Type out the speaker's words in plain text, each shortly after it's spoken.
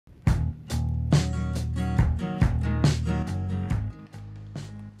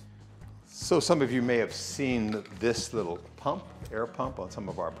So some of you may have seen this little pump, air pump on some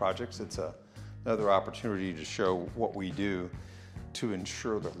of our projects. It's another opportunity to show what we do to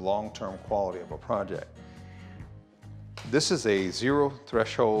ensure the long-term quality of a project. This is a zero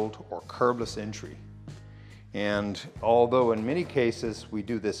threshold or curbless entry. And although in many cases we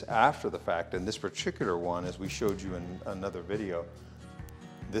do this after the fact, in this particular one, as we showed you in another video,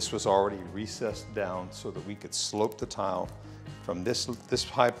 this was already recessed down so that we could slope the tile from this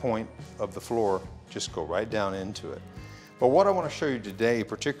high point of the floor, just go right down into it. But what I want to show you today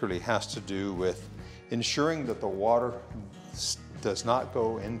particularly has to do with ensuring that the water does not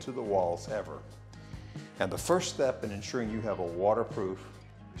go into the walls ever. And the first step in ensuring you have a waterproof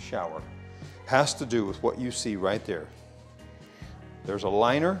shower has to do with what you see right there. There's a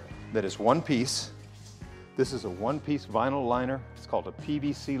liner that is one piece. This is a one-piece vinyl liner. It's called a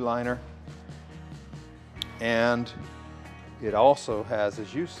PVC liner. And it also has,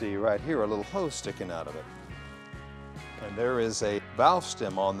 as you see right here, a little hose sticking out of it. And there is a valve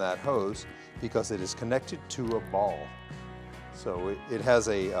stem on that hose because it is connected to a ball. So it has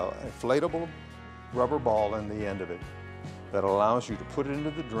a inflatable rubber ball in the end of it that allows you to put it into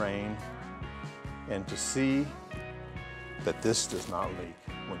the drain and to see that this does not leak.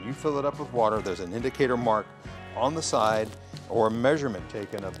 When you fill it up with water, there's an indicator mark on the side or a measurement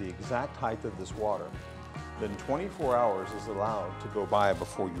taken of the exact height of this water. Then 24 hours is allowed to go by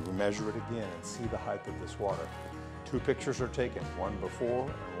before you measure it again and see the height of this water. 2 pictures are taken, one before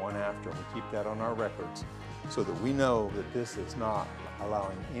and one after. We keep that on our records so that we know that this is not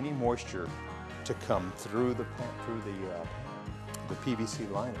allowing any moisture to come through the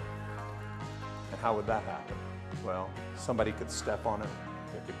PVC liner. And how would that happen? Well, somebody could step on it.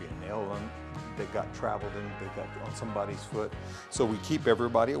 There could be a nail that got traveled in, that got on somebody's foot. So we keep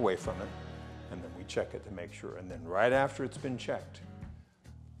everybody away from it, and then we check it to make sure. And then right after it's been checked,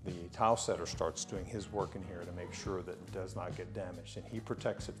 the tile setter starts doing his work in here to make sure that it does not get damaged, and he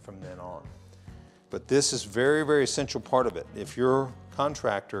protects it from then on. But this is very, very essential part of it. If your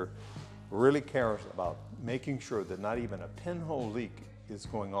contractor really cares about making sure that not even a pinhole leak is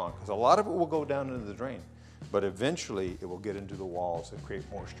going on, because a lot of it will go down into the drain, but eventually it will get into the walls and create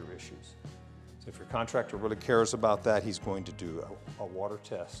moisture issues. So if your contractor really cares about that, he's going to do a water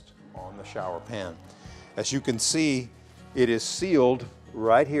test on the shower pan. As you can see, it is sealed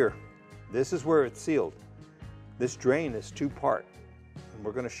right here. This is where it's sealed. This drain is 2-part. And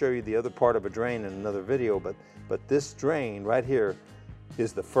we're going to show you the other part of a drain in another video, but this drain right here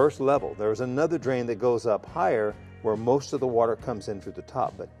is the first level. There's another drain that goes up higher where most of the water comes in through the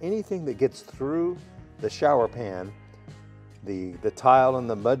top. But anything that gets through the shower pan, the tile and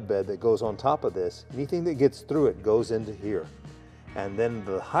the mud bed that goes on top of this, anything that gets through it goes into here. And then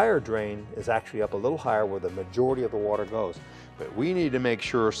the higher drain is actually up a little higher where the majority of the water goes. But we need to make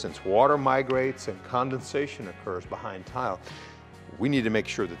sure, since water migrates and condensation occurs behind tile, we need to make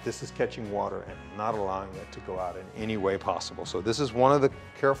sure that this is catching water and not allowing it to go out in any way possible. So this is one of the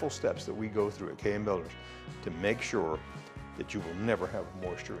careful steps that we go through at KM Builders to make sure that you will never have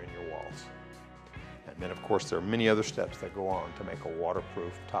moisture in your walls. And then of course there are many other steps that go on to make a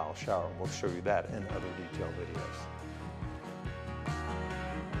waterproof tile shower, and we'll show you that in other detailed videos.